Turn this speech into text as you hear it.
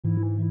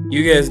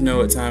You guys know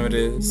what time it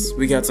is.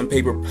 We got some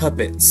paper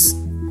puppets.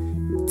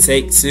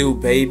 Take two,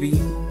 baby.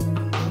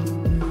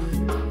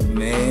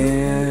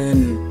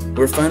 Man,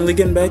 we're finally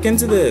getting back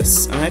into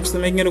this. I'm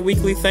actually making it a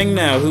weekly thing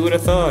now. Who would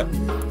have thought?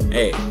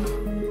 Hey,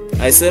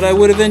 I said I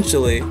would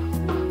eventually,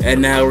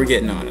 and now we're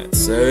getting on it.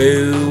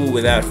 So,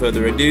 without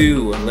further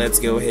ado, let's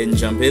go ahead and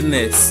jump in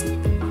this.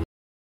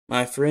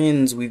 My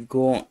friends, we've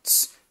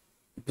got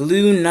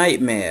Blue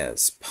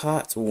Nightmares,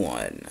 Part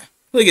 1.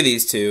 Look at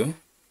these two.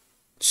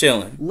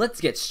 Chilling.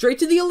 Let's get straight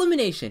to the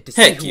elimination to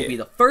see who will be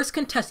the first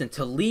contestant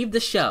to leave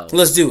the show.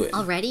 Let's do it.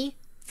 Already?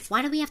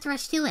 Why do we have to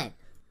rush to it?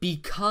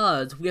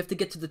 Because we have to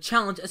get to the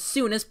challenge as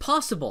soon as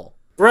possible.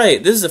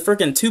 Right, this is a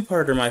freaking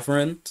two-parter, my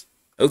friend.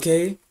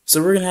 Okay,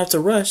 so we're gonna have to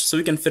rush so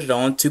we can fit it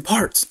all in 2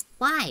 parts.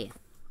 Why?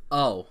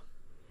 Oh,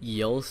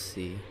 you'll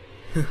see.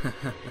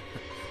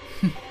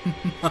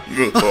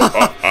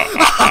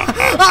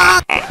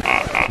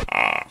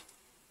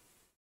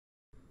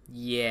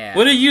 Yeah.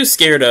 What are you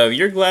scared of?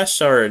 You're glass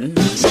shard. Okay.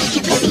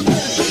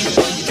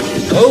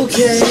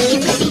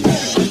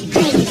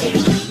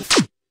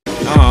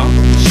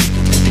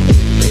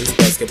 Base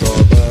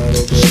basketball,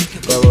 bottle,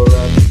 bubble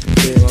wrap,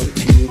 game on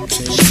cube,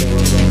 chainsaw,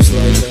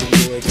 flashlight,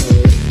 boy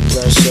color,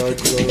 glass shard,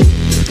 glow,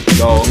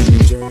 dog,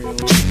 journal,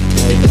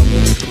 night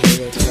hummer,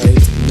 kite,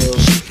 milk,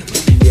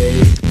 PA,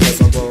 pass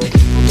on ball,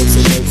 looks a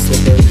note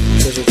slipper,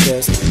 treasure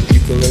chest,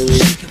 ukulele,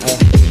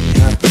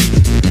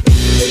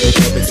 Lego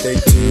puppets,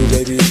 take 2,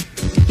 baby.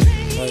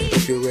 I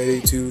hope you're ready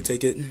to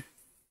take it.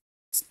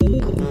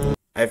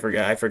 I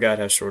forgot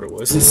how short it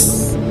was.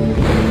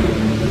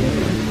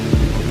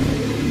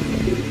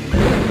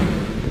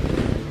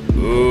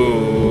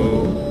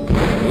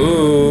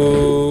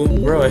 Ooh,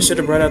 bro, I should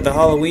have brought out the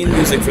Halloween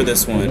music for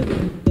this one.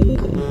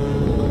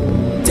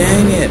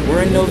 Dang it,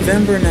 we're in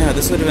November now.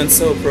 This would have been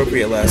so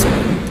appropriate last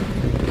month.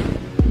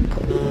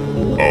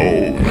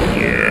 Oh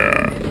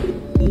yeah.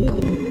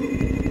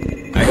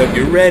 I hope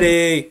you're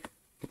ready.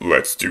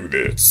 Let's do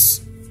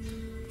this.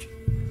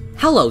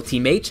 Hello,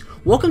 teammates.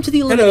 Welcome to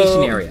the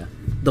elimination area.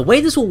 The way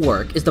this will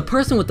work is the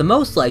person with the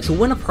most likes will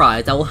win a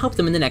prize that will help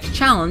them in the next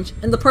challenge,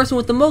 and the person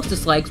with the most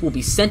dislikes will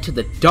be sent to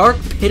the dark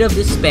pit of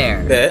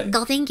despair. Bet.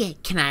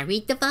 Golfinget, can I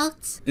read the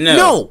votes?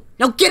 No!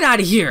 Now get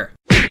out of here!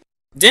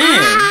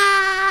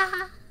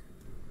 Damn!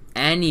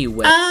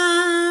 Anyway,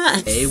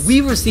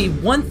 we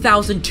received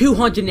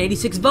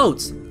 1,286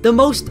 votes, the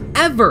most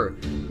ever,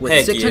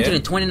 with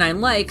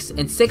 629 likes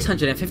and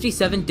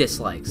 657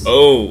 dislikes.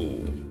 Oh.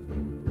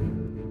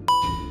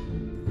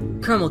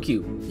 Caramel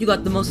Cube, you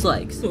got the most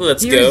likes.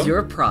 Let's go. Here's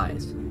your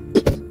prize.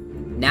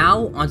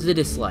 Now, onto the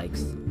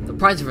dislikes. The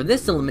prizes for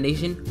this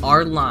elimination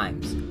are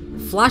limes.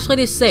 Flashlight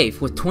is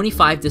safe with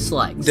 25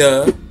 dislikes.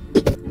 Duh.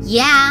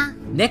 Yeah.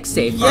 Next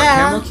safe are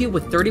Caramel Cube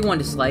with 31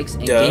 dislikes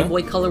and Game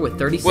Boy Color with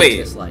 36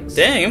 dislikes.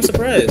 Dang, I'm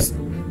surprised.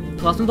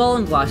 Plasma Ball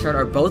and Glass Shard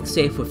are both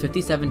safe with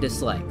 57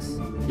 dislikes.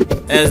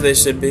 As they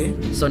should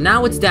be. So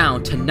now it's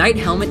down to Night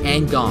Helmet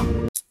and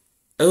Gong.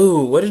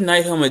 Oh, what did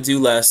Night Helmet do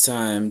last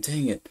time?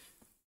 Dang it.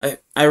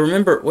 I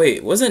remember,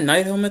 wait, wasn't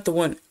Night Helmet the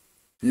one?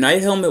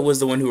 Night Helmet was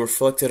the one who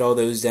reflected all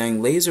those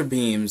dang laser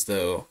beams,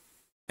 though.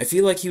 I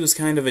feel like he was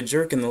kind of a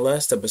jerk in the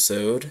last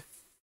episode.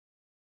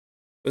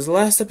 Was the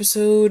last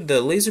episode the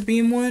laser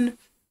beam one?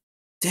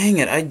 Dang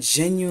it, I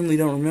genuinely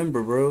don't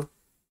remember, bro.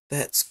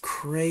 That's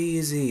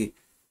crazy.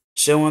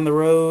 Show on the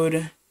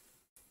road.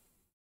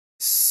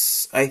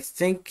 I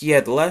think,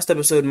 yeah, the last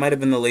episode might have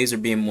been the laser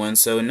beam one,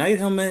 so Night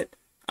Helmet,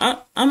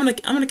 I'm gonna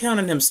count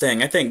on him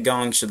staying. I think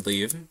Gong should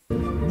leave.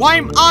 Why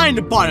am I in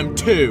the bottom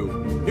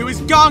too? It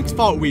was Gong's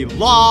fault we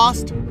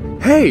lost.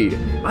 Hey,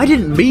 I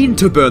didn't mean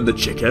to burn the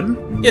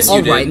chicken. Yes,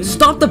 you did. Alright,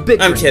 stop the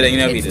bickering. I'm kidding,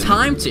 no, he didn't. It's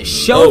time to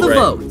show the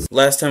votes.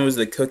 Last time was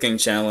the cooking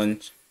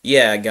challenge.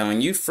 Yeah,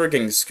 Gong, you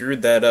freaking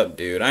screwed that up,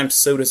 dude. I'm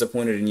so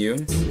disappointed in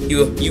you.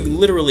 You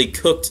literally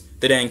cooked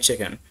the dang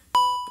chicken.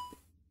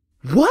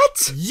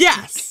 What?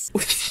 Yes!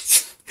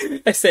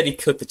 I said he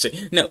cooked the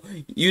chicken. No,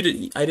 you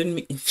didn't. I didn't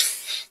mean...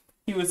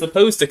 He was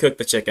supposed to cook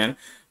the chicken,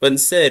 but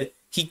instead,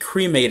 he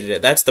cremated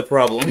it. That's the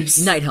problem.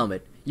 Night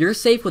Helmet, you're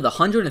safe with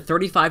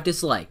 135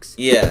 dislikes.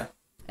 Yeah.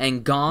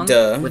 And Gong,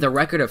 with a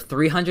record of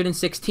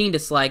 316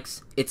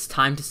 dislikes, it's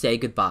time to say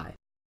goodbye.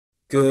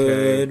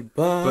 Goodbye.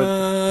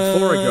 But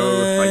before I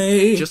go,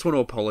 I just want to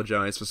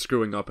apologize for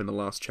screwing up in the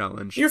last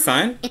challenge. You're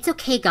fine. It's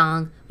okay,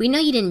 Gong. We know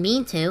you didn't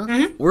mean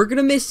to. We're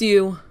gonna miss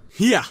you.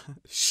 Yeah,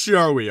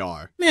 sure we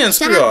are. Man,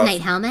 Shut screw up, off.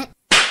 Night Helmet.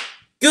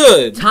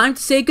 Good. Time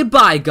to say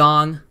goodbye,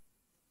 Gong.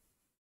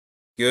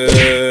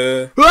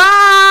 Good.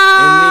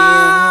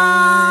 Ah!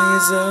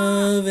 In the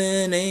eyes of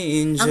an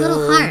angel. A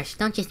little harsh,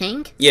 don't you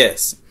think?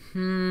 Yes.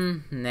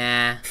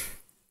 Nah.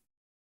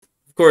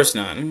 Of course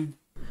not.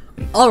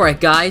 Alright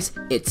guys,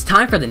 it's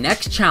time for the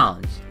next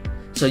challenge.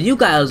 So you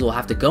guys will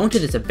have to go into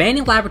this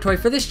abandoned laboratory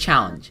for this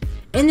challenge.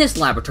 In this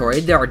laboratory,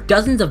 there are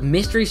dozens of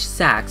mystery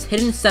sacks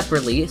hidden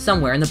separately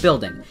somewhere in the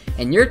building,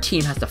 and your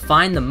team has to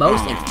find the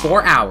most in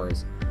 4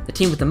 hours. The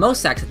team with the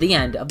most sacks at the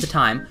end of the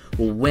time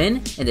will win,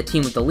 and the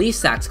team with the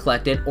least sacks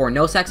collected, or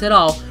no sacks at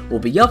all, will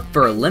be up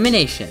for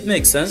elimination.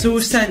 Makes sense. So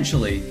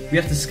essentially, we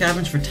have to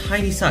scavenge for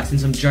tiny sacks in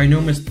some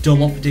ginormous,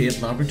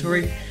 dull-updated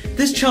laboratory.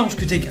 This challenge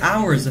could take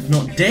hours, if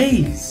not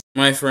days.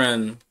 My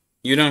friend,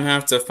 you don't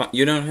have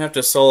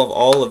to solve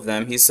all of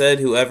them. He said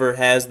whoever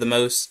has the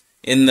most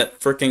in the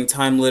freaking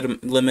time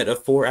limit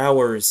of 4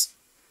 hours.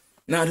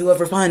 Not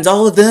whoever finds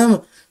all of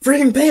them.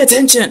 Freaking pay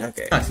attention.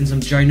 Okay. Sacks in some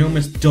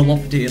ginormous,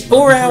 dull-updated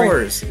 4 laboratory.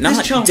 hours, not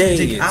this challenge days.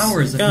 could take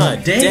hours, if God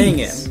not days. dang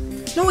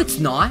it. No, it's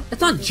not.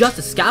 It's not just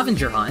a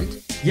scavenger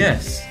hunt.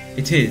 Yes,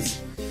 it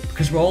is.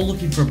 Because we're all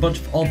looking for a bunch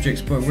of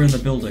objects, but we're in the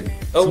building.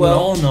 Oh, so well.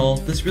 all in all,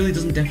 this really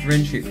doesn't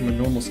differentiate from a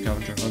normal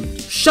scavenger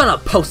hunt. Shut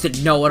up,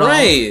 Post-it know-it-all.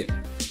 Right.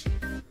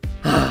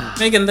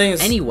 Making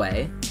things.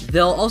 Anyway,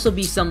 there'll also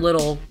be some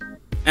little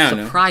I don't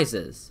know.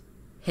 surprises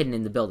hidden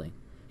in the building.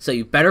 So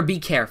you better be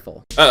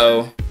careful.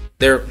 Uh-oh.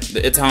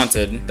 It's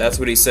haunted. That's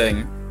what he's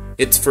saying.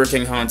 It's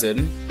freaking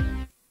haunted.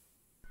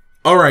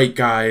 Alright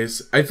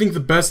guys, I think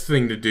the best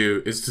thing to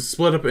do is to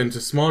split up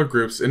into smaller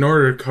groups in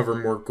order to cover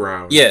more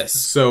ground. Yes.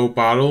 So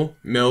Bottle,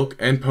 Milk,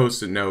 and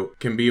Post-it Note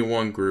can be in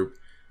one group,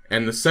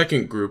 and the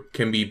second group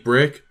can be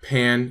Brick,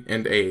 Pan,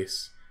 and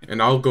Ace.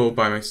 And I'll go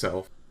by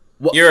myself.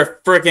 You're a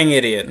freaking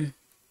idiot.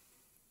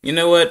 You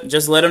know what?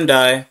 Just let him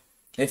die.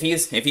 If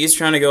he's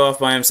trying to go off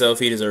by himself,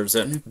 he deserves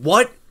it.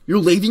 What? You're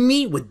leaving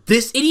me with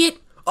this idiot?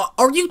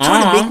 Are you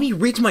trying to make me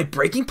reach my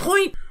breaking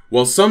point?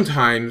 Well,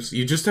 sometimes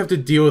you just have to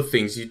deal with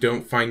things you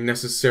don't find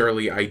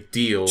necessarily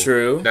ideal.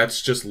 True.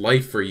 That's just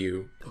life for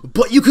you.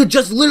 But you could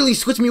just literally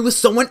switch me with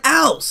someone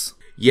else!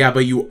 Yeah,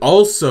 but you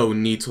also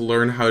need to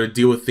learn how to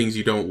deal with things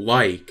you don't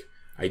like.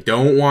 I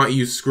don't want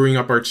you screwing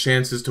up our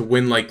chances to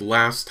win like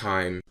last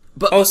time.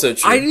 But Also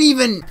true. I didn't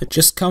even... But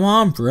just come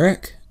on,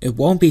 Brick. It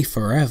won't be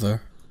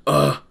forever.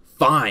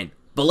 Fine.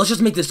 But let's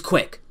just make this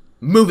quick.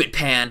 Move it,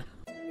 Pan.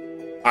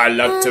 I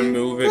love to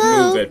move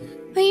it.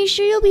 Are you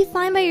sure you'll be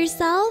fine by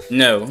yourself?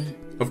 No.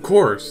 Of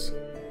course.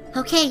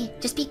 Okay,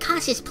 just be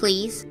cautious,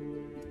 please.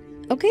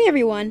 Okay,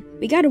 everyone.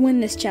 We gotta win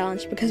this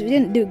challenge because we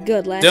didn't do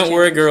good last Don't time.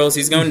 worry, girls.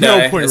 He's gonna No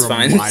die. point It's in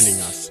fine. reminding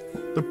us.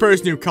 The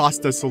person who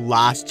cost us the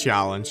last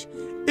challenge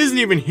isn't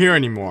even here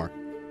anymore.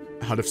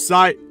 Out of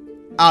sight,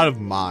 out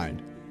of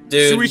mind.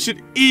 Dude. So we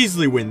should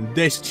easily win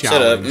this Shut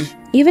up. challenge.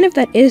 Even if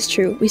that is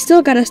true, we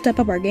still gotta step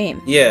up our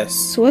game. Yes.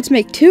 So let's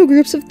make 2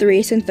 groups of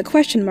 3 since the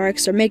question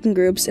marks are making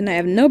groups and I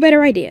have no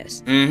better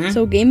ideas.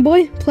 So Game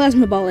Boy,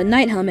 Plasma Ball, and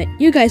Night Helmet,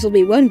 you guys will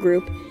be one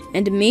group,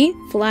 and me,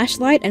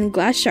 Flashlight, and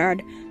Glass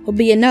Shard will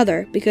be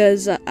another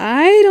because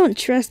I don't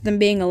trust them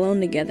being alone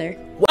together.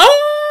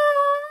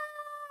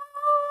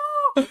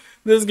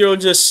 This girl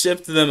just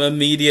shipped them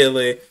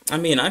immediately. I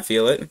mean, I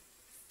feel it.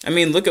 I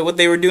mean, look at what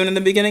they were doing in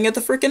the beginning of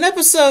the freaking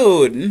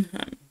episode.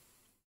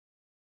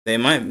 They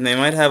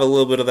might have a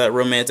little bit of that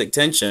romantic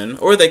tension,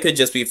 or they could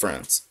just be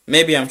friends.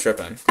 Maybe I'm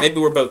tripping. Maybe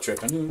we're both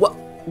tripping. What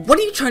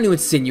are you trying to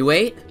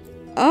insinuate?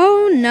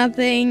 Oh,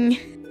 nothing.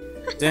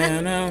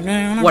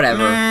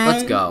 Whatever.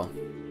 Let's go.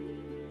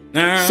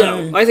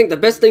 So, I think the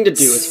best thing to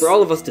do is for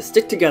all of us to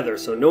stick together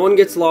so no one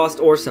gets lost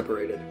or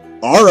separated.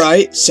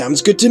 Alright,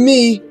 sounds good to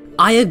me.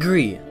 I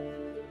agree.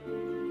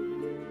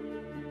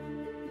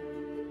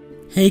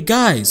 Hey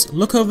guys,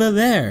 look over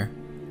there.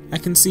 I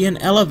can see an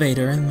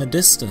elevator in the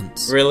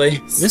distance. Really?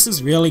 This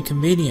is really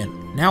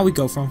convenient. Now we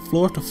go from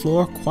floor to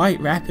floor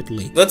quite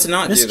rapidly. Let's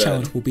not This do that.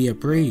 challenge will be a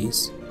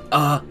breeze.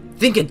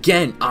 Think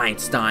again,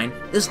 Einstein.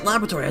 This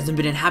laboratory hasn't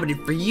been inhabited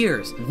for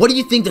years. What do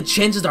you think the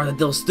chances are that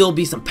there'll still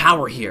be some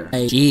power here?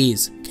 Hey,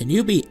 geez, can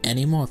you be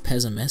any more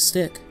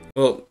pessimistic?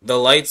 Well, the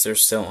lights are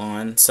still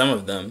on, some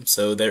of them,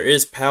 so there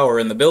is power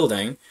in the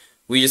building.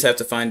 We just have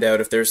to find out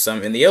if there's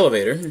some in the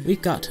elevator.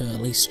 We've got to at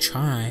least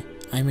try.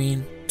 I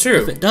mean,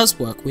 True. if it does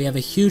work, we have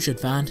a huge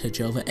advantage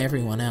over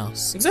everyone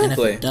else. And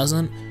Exactly. if it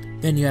doesn't,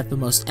 then you have the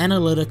most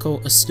analytical,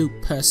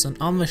 astute person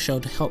on the show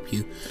to help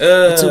you.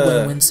 It's a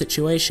win-win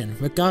situation,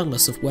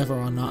 regardless of whether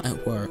or not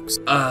it works.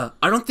 I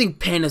don't think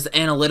Pan is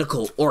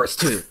analytical or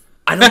astute.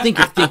 I don't think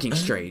you're thinking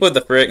straight. What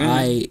the frick?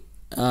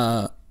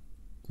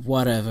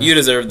 Whatever. You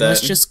deserve that.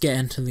 Let's just get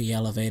into the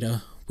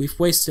elevator. We've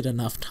wasted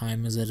enough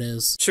time as it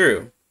is.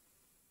 True.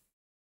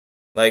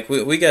 Like,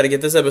 we gotta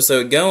get this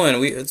episode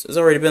going. It's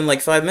already been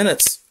like 5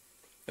 minutes.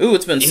 Ooh,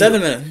 it's been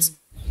 7 minutes.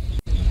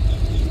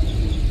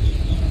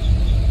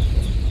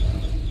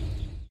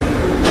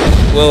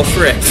 Well,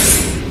 frick.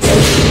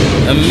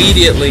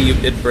 Immediately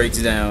it breaks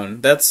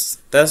down. That's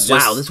just...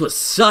 Wow, this was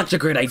such a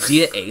great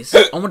idea, Ace.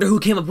 I wonder who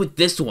came up with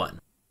this one.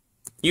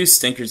 You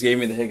stinkers gave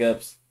me the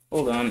hiccups.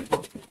 Hold on.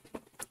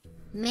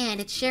 Man,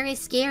 it sure is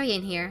scary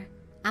in here.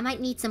 I might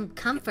need some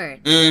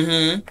comfort.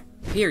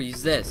 Mm-hmm. Here,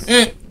 use this.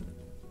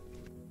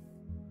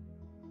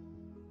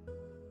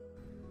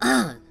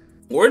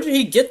 Where did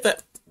he get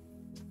that?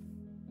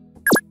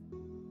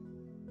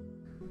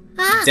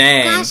 Ah!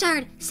 Dang.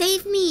 Flashard,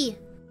 save me!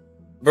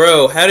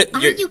 Bro, how did...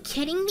 Are you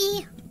kidding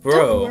me? Don't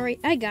Bro. worry,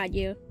 I got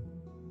you.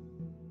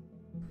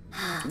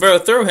 Bro,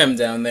 throw him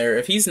down there.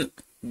 If he's...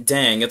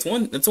 Dang, it's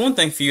one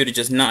thing for you to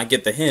just not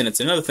get the hint. It's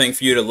another thing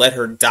for you to let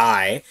her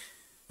die.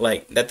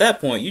 Like, at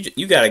that point,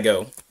 you gotta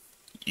go.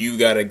 You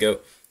gotta go.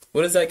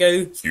 What does that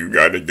guy do? You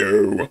gotta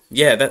go.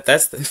 Yeah,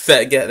 that's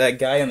that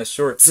guy in the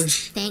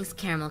shorts. Thanks,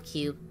 Caramel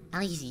Cube.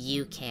 At least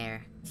you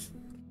care.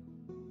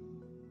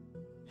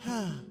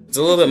 It's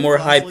a little bit more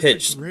high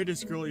pitched. The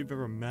greatest girl you've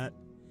ever met.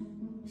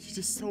 She's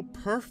just so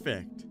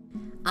perfect.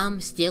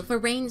 Steel for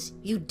Brains,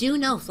 you do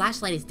know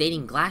Flashlight is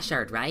dating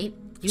Glasshard, right?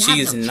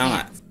 She is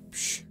not.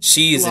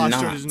 She is not.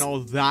 Glasshard isn't all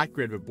that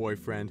great of a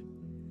boyfriend.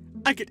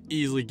 I could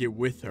easily get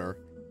with her,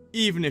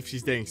 even if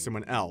she's dating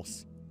someone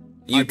else.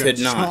 You could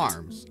not.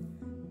 Charms,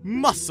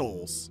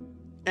 muscles,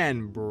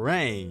 and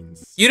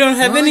brains. You don't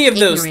have any of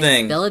those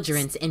things.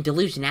 Belligerence and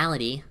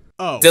delusionality.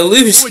 Oh,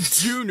 delusion.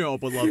 What you know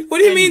about love? What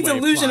do you mean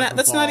delusion?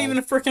 That's not even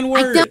a freaking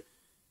word.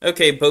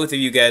 Okay, both of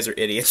you guys are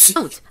idiots.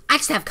 Don't. I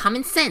just have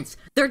common sense.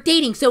 They're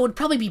dating, so it would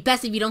probably be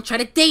best if you don't try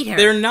to date her.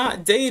 They're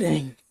not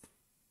dating.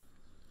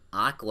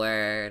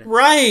 Awkward.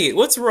 Right.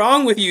 What's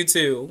wrong with you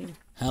two?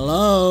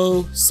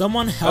 Hello?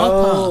 Someone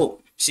help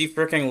her. She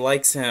freaking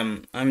likes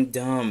him. I'm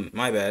dumb.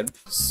 My bad.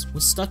 We're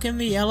stuck in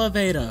the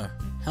elevator.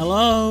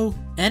 Hello?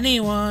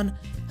 Anyone?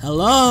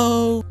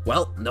 Hello?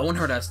 Well, no one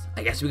heard us.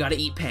 I guess we gotta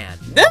eat Pan.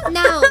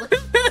 No!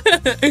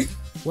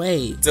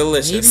 Wait.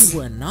 Delicious. Maybe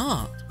we're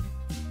not.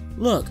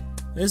 Look,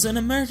 there's an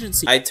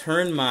emergency. I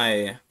turned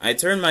my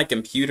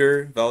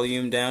computer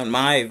volume down,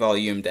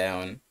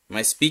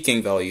 my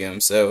speaking volume,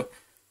 so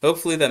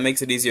hopefully that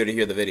makes it easier to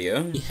hear the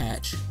video.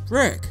 Hatch.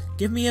 Rick,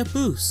 give me a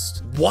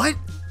boost. What?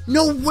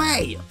 No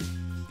way!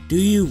 Do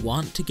you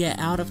want to get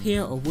out of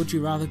here, or would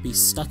you rather be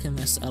stuck in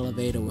this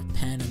elevator with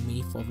Pan and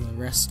me for the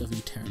rest of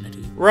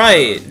eternity?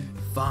 Right.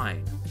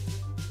 Fine.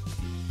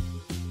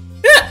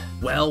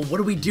 Well, what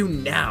do we do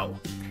now?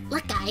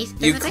 Look, guys,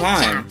 there's a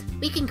vent shaft.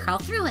 We can crawl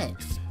through it.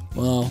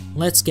 Well,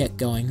 let's get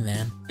going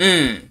then.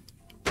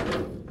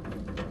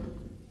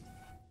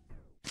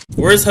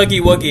 Where's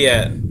Huggy Wuggy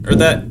at? Or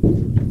that...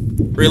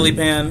 Really,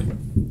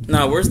 Pan?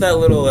 No, where's that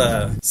little,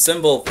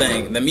 symbol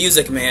thing? The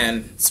Music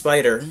Man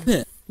spider.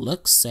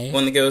 Looks safe.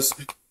 One that goes...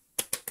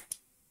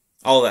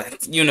 All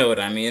that. You know what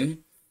I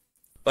mean.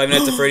 Five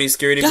Nights at Freddy's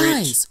Security Breach.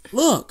 Guys,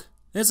 look!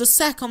 There's a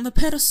sack on the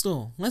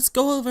pedestal. Let's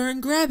go over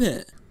and grab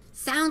it.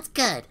 Sounds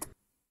good.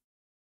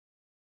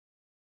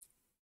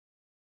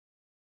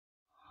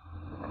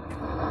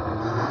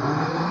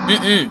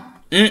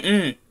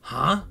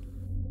 Huh?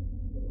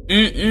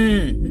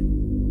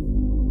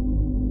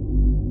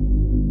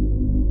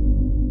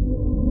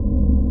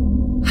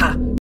 Ha!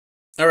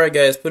 Alright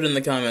guys, put it in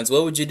the comments.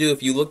 What would you do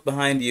if you looked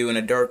behind you in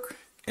a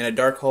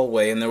dark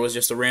hallway and there was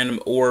just a random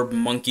orb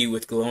monkey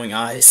with glowing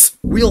eyes?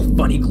 Real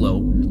funny,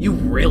 Glow. You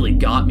really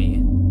got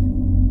me.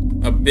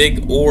 A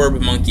big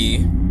orb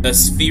monkey. A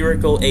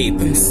spherical ape.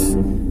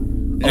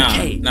 Nah,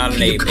 okay, not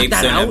an ape.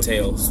 Apes don't have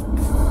tails.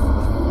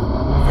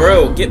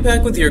 Bro, get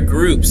back with your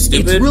group,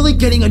 stupid. It's really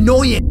getting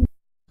annoying.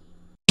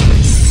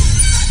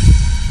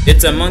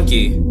 It's a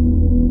monkey.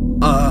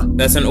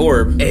 That's an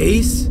orb.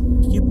 Ace?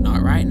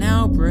 Not right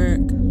now,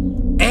 Brick.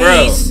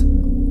 Ace!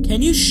 Bro.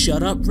 Can you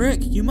shut up, Rick?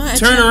 You might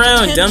turn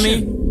around,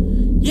 attention.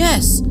 Dummy.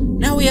 Yes.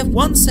 Now we have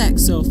one sack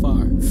so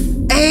far.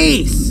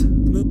 Ace!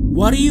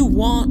 What do you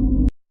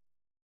want?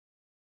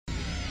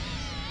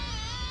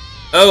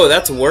 Oh,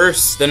 that's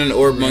worse than an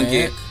orb Rick,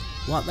 monkey.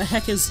 What the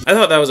heck is... I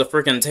thought that was a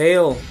frickin'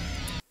 tail.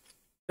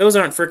 Those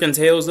aren't frickin'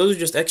 tails, those are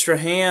just extra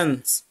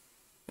hands.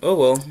 Oh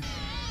well.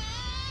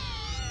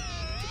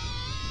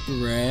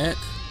 Rick,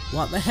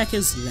 what the heck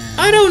is that?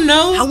 I don't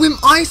know! How am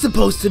I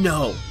supposed to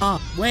know?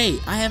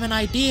 Wait, I have an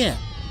idea.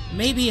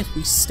 Maybe if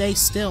we stay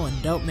still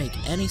and don't make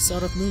any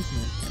sort of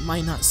movement, it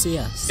might not see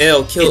us.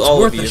 It'll kill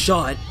all of you. It's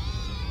worth a shot.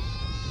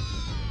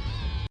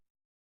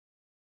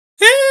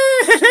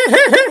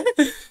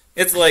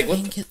 It's like, I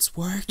think it's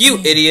working. You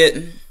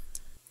idiot.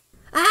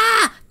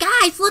 Ah!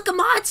 Guys, look, a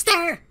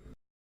monster!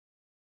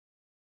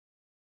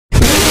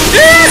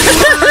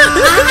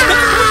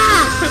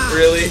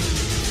 Really?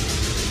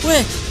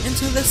 Quick,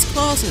 into this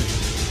closet.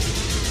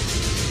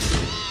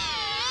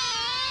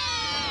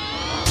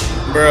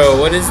 Bro,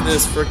 what is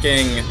this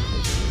freaking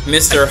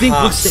Mr.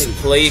 Hopp's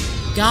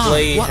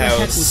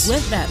playhouse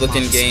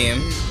looking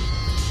game?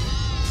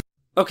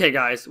 Okay,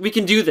 guys, we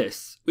can do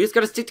this. We just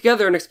gotta stick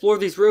together and explore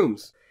these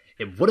rooms.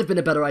 It would have been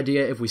a better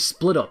idea if we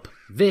split up.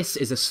 This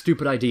is a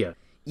stupid idea.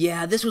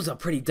 Yeah, this was a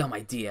pretty dumb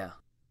idea.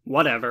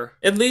 Whatever.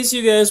 At least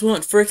you guys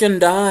won't frickin'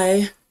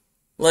 die.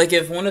 Like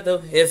if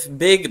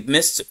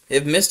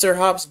Mr.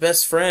 Hop's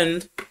best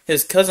friend,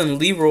 his cousin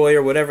Leroy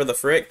or whatever the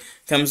frick,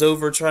 comes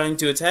over trying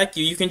to attack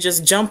you, you can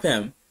just jump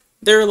him.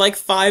 There are like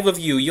 5 of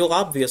you, you'll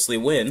obviously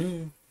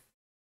win.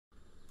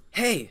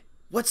 Hey,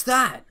 what's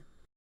that?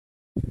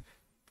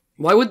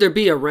 Why would there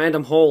be a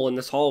random hole in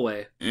this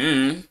hallway?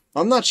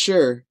 I'm not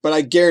sure, but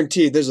I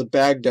guarantee there's a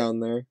bag down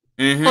there.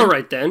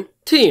 Alright then.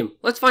 Team,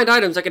 let's find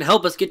items that can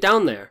help us get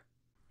down there.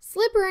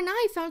 Slipper and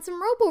I found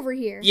some rope over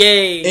here.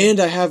 Yay! And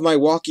I have my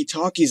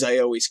walkie-talkies I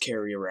always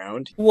carry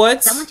around.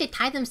 What? Someone should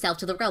tie themselves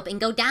to the rope and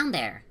go down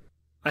there.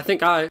 I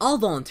think I'll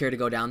volunteer to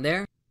go down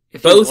there.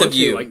 If Both you of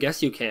you. I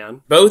guess you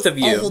can. Both of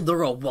you. I'll hold the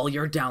rope while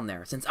you're down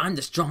there, since I'm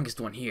the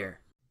strongest one here.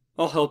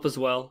 I'll help as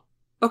well.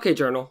 Okay,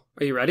 Journal.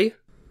 Are you ready?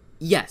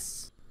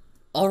 Yes.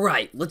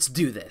 Alright, let's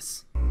do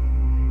this.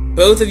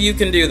 Both of you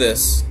can do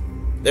this.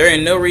 There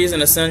ain't no reason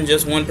to send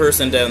just one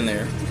person down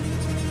there.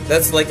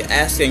 That's like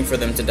asking for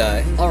them to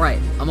die. Alright,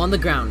 I'm on the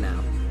ground now.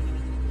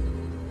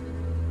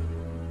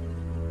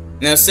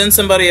 Now send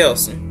somebody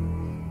else.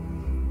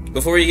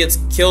 Before he gets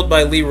killed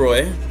by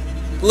Leroy.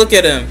 Look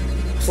at him,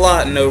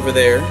 plotting over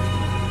there.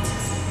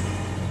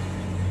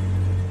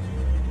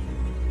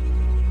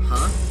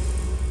 Huh?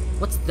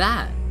 What's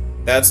that?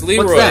 That's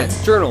Leroy. What's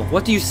that? Journal,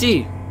 what do you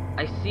see?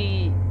 I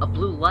see a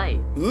blue light.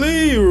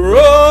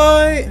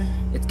 Leroy!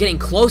 It's getting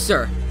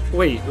closer.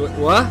 Wait,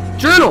 what?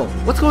 Journal,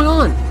 what's going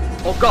on?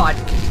 Oh god.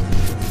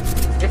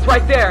 It's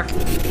right there.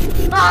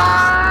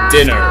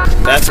 Dinner.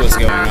 That's what's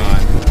going on.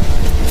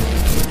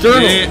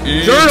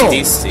 Journal! Journal!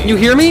 Can you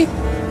hear me?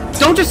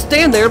 Don't just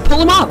stand there, pull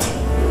him up!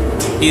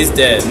 He's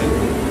dead.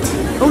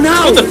 Oh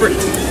no! What the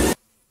frick?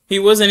 He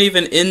wasn't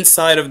even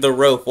inside of the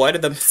rope. Why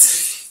did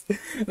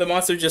the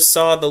monster just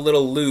saw the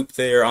little loop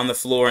there on the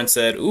floor and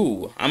said,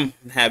 "Ooh, I'm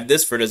gonna have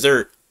this for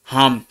dessert."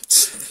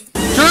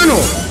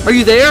 Journal! Are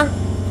you there?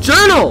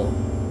 Journal!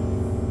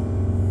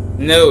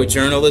 No,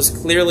 Journal is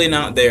clearly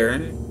not there.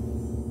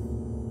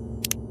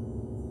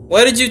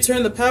 Why did you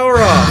turn the power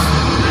off?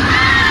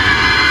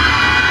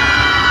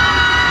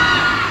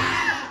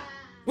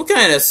 What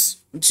kind of...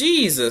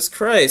 Jesus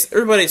Christ.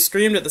 Everybody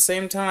screamed at the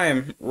same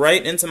time.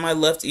 Right into my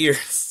left ear.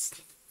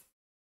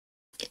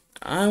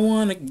 I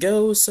wanna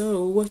go,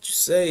 so what you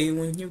say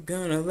when you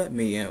gonna let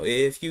me out?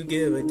 If you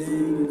give a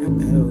damn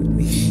about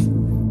me.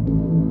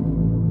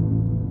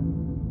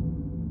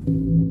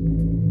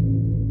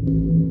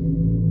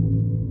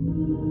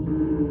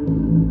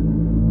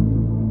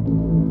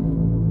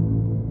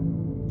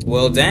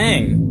 Well,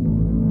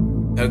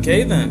 dang.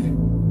 Okay, then.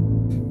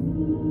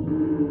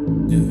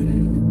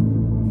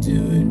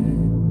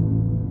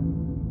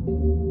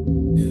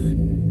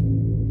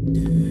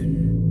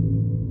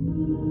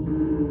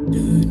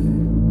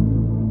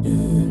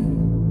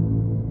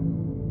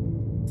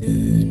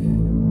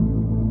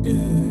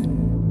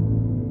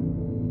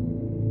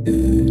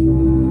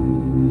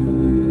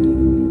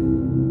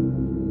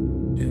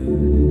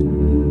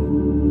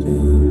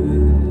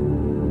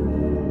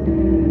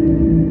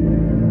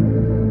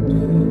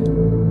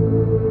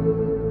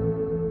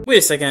 Wait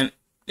a second,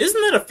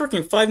 isn't that a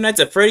freaking Five Nights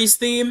at Freddy's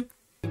theme?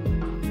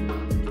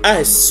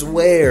 I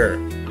swear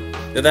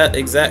that that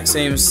exact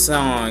same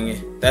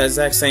song, that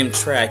exact same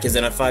track is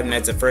in a Five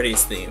Nights at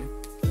Freddy's theme.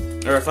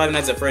 Or a Five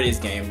Nights at Freddy's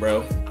game,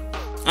 bro.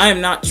 I am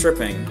not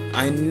tripping.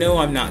 I know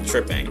I'm not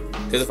tripping.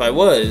 Because if I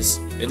was,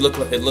 it looked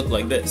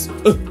like this.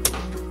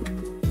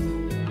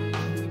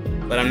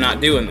 But I'm not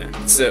doing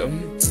that, so...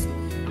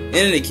 In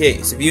any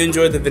case, if you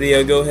enjoyed the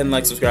video, go ahead and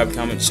like, subscribe,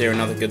 comment, share,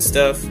 and all the good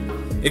stuff.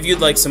 If you'd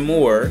like some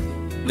more,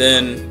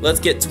 then let's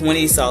get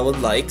 20 solid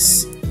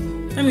likes.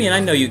 I mean, I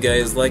know you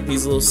guys like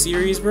these little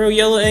series, bro.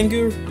 Yellow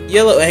Angiru,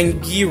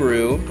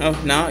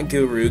 oh, not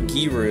Guru,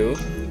 Giru,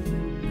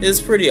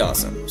 is pretty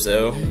awesome.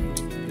 So,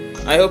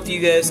 I hope you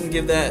guys can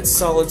give that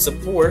solid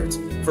support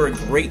for a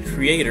great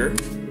creator.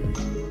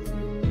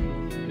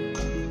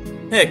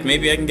 Heck,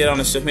 maybe I can get on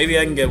a show. Maybe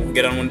I can get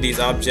on one of these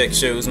object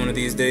shows one of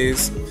these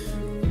days.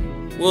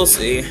 We'll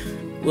see.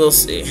 We'll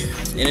see.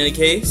 In any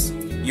case,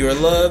 you are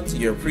loved,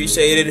 you're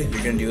appreciated,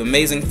 you're gonna do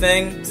amazing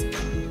things,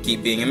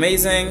 keep being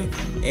amazing,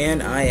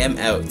 and I am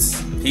out.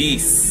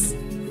 Peace.